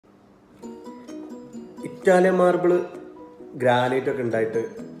Italian marble granite ഒക്കെ ഉണ്ടായിട്ട്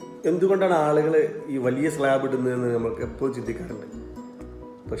എന്തുകൊണ്ടാണ് ആളുകൾ ഈ വലിയ സ്ലാബ് ഇടുന്നതെന്ന് നമുക്ക് എപ്പോഴും ചിന്തിക്കാറുണ്ട്.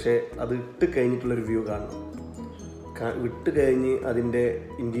 പക്ഷേ അത് ഇട്ട് കഴിഞ്ഞിട്ടുള്ളൊരു വ്യൂ കാണണം. ഇട്ട് കഴിഞ്ഞ് അതിൻ്റെ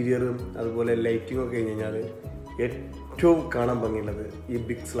ഇൻറ്റീരിയറും അതുപോലെ ലൈറ്റിങ്ങും ഒക്കെ കഴിഞ്ഞ് കഴിഞ്ഞാൽ ഏറ്റവും കാണാൻ ഭംഗിയുള്ളത് ഈ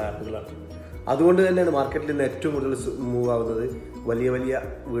ബിഗ് സ്ലാബുകളാണ്. അതുകൊണ്ട് തന്നെയാണ് മാർക്കറ്റിൽ നിന്ന് ഏറ്റവും കൂടുതൽ മൂവ് ആവുന്നത് വലിയ വലിയ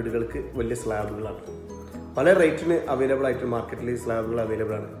വീടുകൾക്ക് വലിയ സ്ലാബുകളാണ്. പല റേറ്റിന് അവൈലബിൾ ആയിട്ട് മാർക്കറ്റിൽ സ്ലാബുകൾ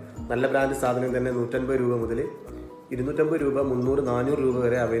അവൈലബിൾ ആണ്. നല്ല ബ്രാൻഡ് സാധനം തന്നെ 150 രൂപ മുതൽ 250 രൂപ 300 400 രൂപ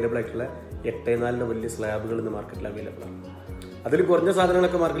വരെ അവൈലബിൾ ആയിട്ടുള്ള 8x4 വലിയ സ്ലാബുകൾ ഇന്ന് മാർക്കറ്റിൽ അവൈലബിൾ ആണ്. അതിൽ കുറഞ്ഞ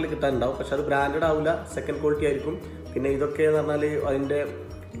സാധനങ്ങളൊക്കെ മാർക്കറ്റിൽ കിട്ടാനുണ്ടാവും, പക്ഷെ അത് ബ്രാൻഡഡ് ആവില്ല, സെക്കൻഡ് ക്വാളിറ്റി ആയിരിക്കും. പിന്നെ ഇതൊക്കെ എന്ന് പറഞ്ഞാൽ അതിൻ്റെ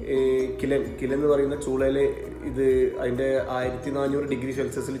കിലൻ എന്ന് പറയുന്ന ചൂളയിൽ ഇത് അതിൻ്റെ 1400 ഡിഗ്രി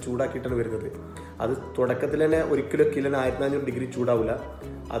സെൽഷ്യസിൽ ചൂടാക്കിയിട്ടാണ് വരുന്നത്. അത് തുടക്കത്തിൽ തന്നെ ഒരിക്കലും കിലൻ 1400 ഡിഗ്രി ചൂടാവില്ല.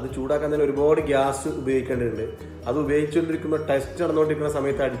 അത് ചൂടാക്കാൻ തന്നെ ഒരുപാട് ഗ്യാസ് ഉപയോഗിക്കേണ്ടതുണ്ട്. അത് ഉപയോഗിച്ചുകൊണ്ടിരിക്കുമ്പോൾ ടെസ്റ്റ് നടന്നുകൊണ്ടിരിക്കുന്ന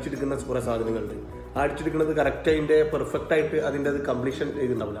സമയത്ത് അടിച്ചെടുക്കുന്ന കുറേ സാധനങ്ങളുണ്ട്. ആ അടിച്ചെടുക്കുന്നത് കറക്റ്റ് അതിൻ്റെ പെർഫെക്റ്റ് ആയിട്ട് അതിൻ്റെ അത് കംപ്ലീഷൻ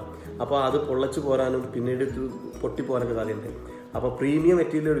ചെയ്തിട്ടുണ്ടാവില്ല. അപ്പോൾ അത് പൊള്ളച്ച് പോരാനും പിന്നീട് പൊട്ടിപ്പോകാനൊക്കെ സാധ്യതയുണ്ട്. അപ്പോൾ പ്രീമിയം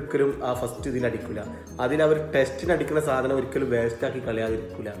മെറ്റീരിയൽ ഒരിക്കലും ആ ഫസ്റ്റ് ഇതിൽ അടിക്കില്ല. അതിലവർ ടെസ്റ്റിന് അടിക്കുന്ന സാധനം ഒരിക്കലും വേസ്റ്റാക്കി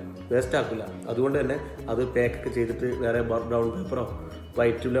വേസ്റ്റ് ആക്കില്ല. അതുകൊണ്ട് തന്നെ അത് പാക്കൊക്കെ ചെയ്തിട്ട് വേറെ ബ്രൗൺ പേപ്പറോ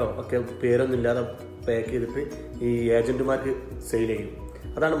വൈറ്റിലോ ഒക്കെ പേരൊന്നും ഇല്ലാതെ പാക്ക് ചെയ്തിട്ട് ഈ ഏജൻറ്റുമാർക്ക് സെയിൽ ചെയ്യും.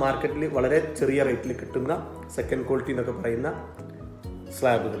 അതാണ് മാർക്കറ്റിൽ വളരെ ചെറിയ റേറ്റിൽ കിട്ടുന്ന സെക്കൻഡ് ക്വാളിറ്റി എന്നൊക്കെ പറയുന്ന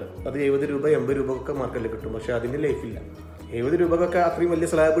സ്ലാബുകൾ. അത് 70 രൂപ 80 രൂപ ഒക്കെ മാർക്കറ്റിൽ കിട്ടും. പക്ഷേ അതിന് ലൈഫില്ല. 70 രൂപക്കൊക്കെ അത്രയും വലിയ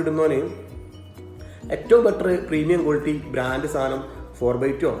സ്ലാബ് ഇടുന്നവന് ഏറ്റവും ബെറ്റർ പ്രീമിയം ക്വാളിറ്റി ബ്രാൻഡ് സാധനം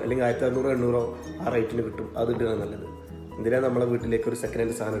 4x2 അല്ലെങ്കിൽ 1600 800 ആ റേറ്റിന് കിട്ടും. അത് ഇടുക നല്ലത്. എന്തിനാണ് നമ്മളെ വീട്ടിലേക്ക് ഒരു സെക്കൻഡ്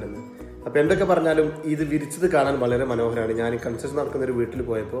ഹാൻഡ് സാധനം ഇടുന്നത്? അപ്പോൾ എന്തൊക്കെ പറഞ്ഞാലും ഇത് വിരിച്ചത് കാണാൻ വളരെ മനോഹരമാണ്. ഞാൻ കൺസ്ട്രക്ഷൻ നടക്കുന്ന ഒരു വീട്ടിൽ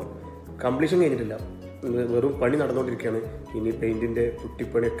പോയപ്പോൾ കംപ്ലീഷൻ കഴിഞ്ഞിട്ടില്ല, വെറും പണി നടന്നുകൊണ്ടിരിക്കുകയാണ്. ഇനി പെയിൻറ്റിൻ്റെ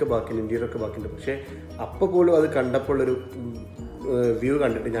കുട്ടിപ്പണിയൊക്കെ ബാക്കിയുണ്ട്, ഇൻറ്റീരിയറൊക്കെ ബാക്കിയുണ്ട്. പക്ഷേ അപ്പോൾ പോലും അത് കണ്ടപ്പോൾ ഒരു വ്യൂ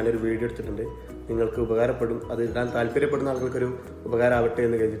കണ്ടിട്ട് ഞാനൊരു വീഡിയോ എടുത്തിട്ടുണ്ട്. നിങ്ങൾക്ക് ഉപകാരപ്പെടും. അത് ഇടാൻ താല്പര്യപ്പെടുന്ന ആളുകൾക്കൊരു ഉപകാരമാവട്ടെ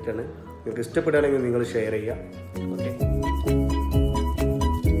എന്ന് കരുതിയിട്ടാണ്. നിങ്ങൾക്ക് ഇഷ്ടപ്പെടുകയാണെങ്കിൽ നിങ്ങൾ ഷെയർ ചെയ്യുക. ഓക്കെ,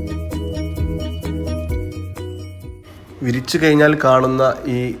 വിരിച്ചു കഴിഞ്ഞാൽ കാണുന്ന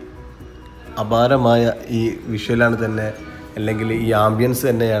ഈ അപാരമായ ഈ വിഷ്വലാണ് തന്നെ, അല്ലെങ്കിൽ ഈ ആംബിയൻസ്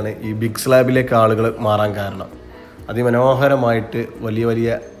തന്നെയാണ് ഈ ബിഗ് സ്ലാബിലേക്ക് ആളുകൾ മാറാൻ കാരണം. അതിമനോഹരമായിട്ട് വലിയ വലിയ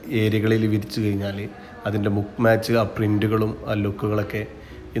ഏരിയകളിൽ വിരിച്ചു കഴിഞ്ഞാൽ അതിൻ്റെ ബുക്ക് മാച്ച്, ആ പ്രിൻറ്റുകളും ആ ലുക്കുകളൊക്കെ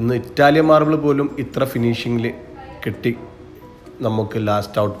ഇന്ന് ഇറ്റാലിയൻ മാർബിൾ പോലും ഇത്ര ഫിനിഷിങ്ങിൽ കിട്ടി നമുക്ക്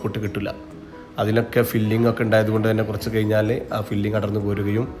ലാസ്റ്റ് ഔട്ട്പുട്ട് കിട്ടില്ല. അതിലൊക്കെ ഫില്ലിംഗ് ഒക്കെ ഉണ്ടായതുകൊണ്ട് തന്നെ കുറച്ച് കഴിഞ്ഞാൽ ആ ഫില്ലിംഗ് അടർന്നു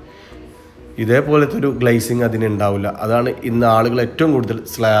പോരുകയും ഇതേപോലത്തെ ഒരു ഗ്ലേസിങ് അതിനുണ്ടാവില്ല. അതാണ് ഇന്ന് ആളുകൾ ഏറ്റവും കൂടുതൽ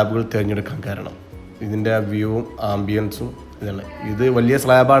സ്ലാബുകൾ തിരഞ്ഞെടുക്കാൻ കാരണം. ഇതിൻ്റെ വ്യൂവും ആംബിയൻസും ഇതാണ്. ഇത് വലിയ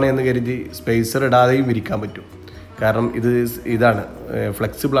സ്ലാബാണ് എന്ന് കരുതി സ്പേസർ ഇടാതെയും വിരിക്കാൻ പറ്റും. കാരണം ഇതാണ്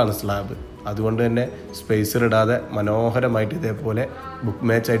ഫ്ലെക്സിബിളാണ് സ്ലാബ്. അതുകൊണ്ട് തന്നെ സ്പേസർ ഇടാതെ മനോഹരമായിട്ട് ഇതേപോലെ ബുക്ക്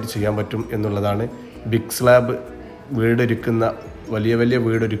മാച്ചായിട്ട് ചെയ്യാൻ പറ്റും എന്നുള്ളതാണ് ബിഗ് സ്ലാബ് വീടൊരുക്കുന്ന വലിയ വലിയ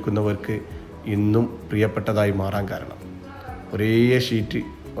വീടൊരുക്കുന്നവർക്ക് ഇന്നും പ്രിയപ്പെട്ടതായി മാറാൻ കാരണം. ഒരേ ഷീറ്റ്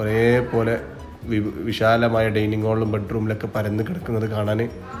ഒരേപോലെ വിശാലമായ ഡൈനിങ് ഹാളിലും ബെഡ്റൂമിലൊക്കെ പരന്ന് കിടക്കുന്നത് കാണാൻ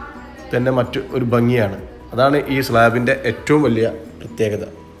തന്നെ ഒരു ഭംഗിയാണ്. അതാണ് ഈ സ്ലാബിൻ്റെ ഏറ്റവും വലിയ പ്രത്യേകത.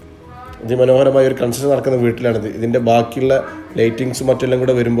 അതിമനോഹരമായ ഒരു കൺസ്ട്രക്ഷൻ നടക്കുന്ന വീട്ടിലാണിത്. ഇതിൻ്റെ ബാക്കിയുള്ള ലൈറ്റിങ്സും മറ്റെല്ലാം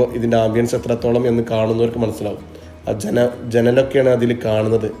കൂടെ വരുമ്പോൾ ഇതിൻ്റെ ആംബിയൻസ് എത്രത്തോളം എന്ന് കാണുന്നവർക്ക് മനസ്സിലാവും. ആ ജനലൊക്കെയാണ് അതിൽ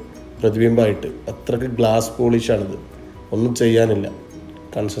കാണുന്നത് പ്രതിബിംബമായിട്ട്. അത്രയ്ക്ക് ഗ്ലാസ് പോളിഷാണിത്. ഒന്നും ചെയ്യാനില്ല.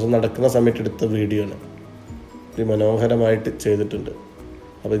 കൺസ്ട്രക്ഷൻ നടക്കുന്ന സമയത്ത് എടുത്ത വീഡിയോ ആണ്. ഇത് മനോഹരമായിട്ട് ചെയ്തിട്ടുണ്ട്.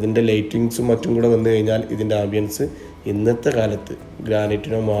 അപ്പോൾ ഇതിൻ്റെ ലൈറ്റിങ്സും മറ്റും കൂടെ വന്നു കഴിഞ്ഞാൽ ഇതിൻ്റെ ആംബിയൻസ് ഇന്നത്തെ കാലത്ത്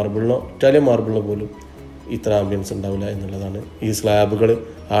ഗ്രാനൈറ്റിനോ മാർബിളിനോ ഇറ്റാലിയൻ മാർബിളിനോ പോലും ഇത്ര ആംബിയൻസ് ഉണ്ടാവില്ല എന്നുള്ളതാണ് ഈ സ്ലാബുകൾ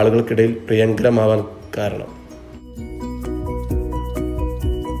ആളുകൾക്കിടയിൽ പ്രിയങ്കരമാവാൻ കാരണം.